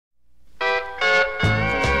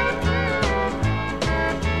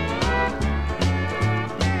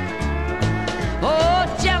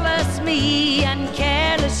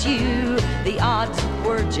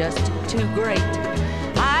just too great.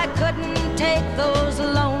 I couldn't take those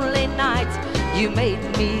lonely nights. You made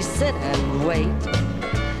me sit and wait.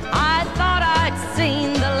 I thought I'd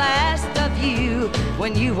seen the last of you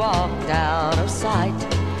when you walked out of sight.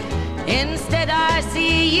 Instead I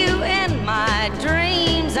see you in my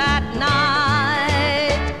dreams at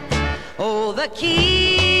night. Oh, the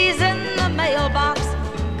keys in the mailbox,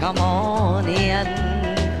 come on in.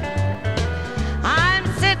 I'm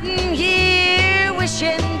sitting here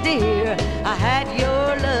wishing, dear, I had your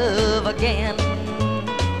love again.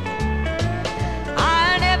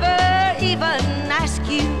 I never even ask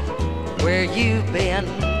you where you've been.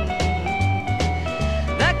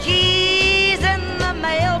 The keys in the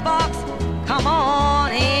mailbox, come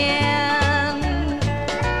on in.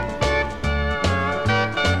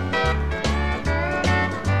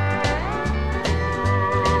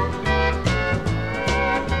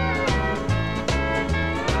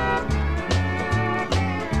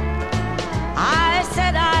 I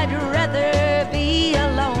said I'd rather be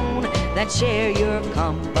alone than share your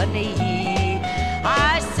company.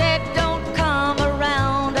 I said don't come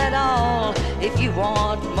around at all if you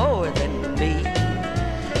want more than me.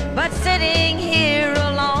 But sitting here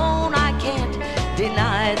alone, I can't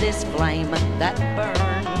deny this flame that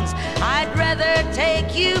burns. I'd rather take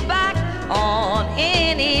you back on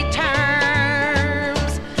any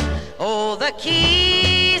terms. Oh, the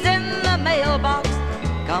keys in the mailbox,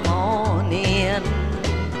 come on in.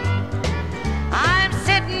 I'm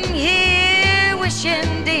sitting here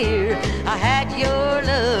wishing, dear, I had your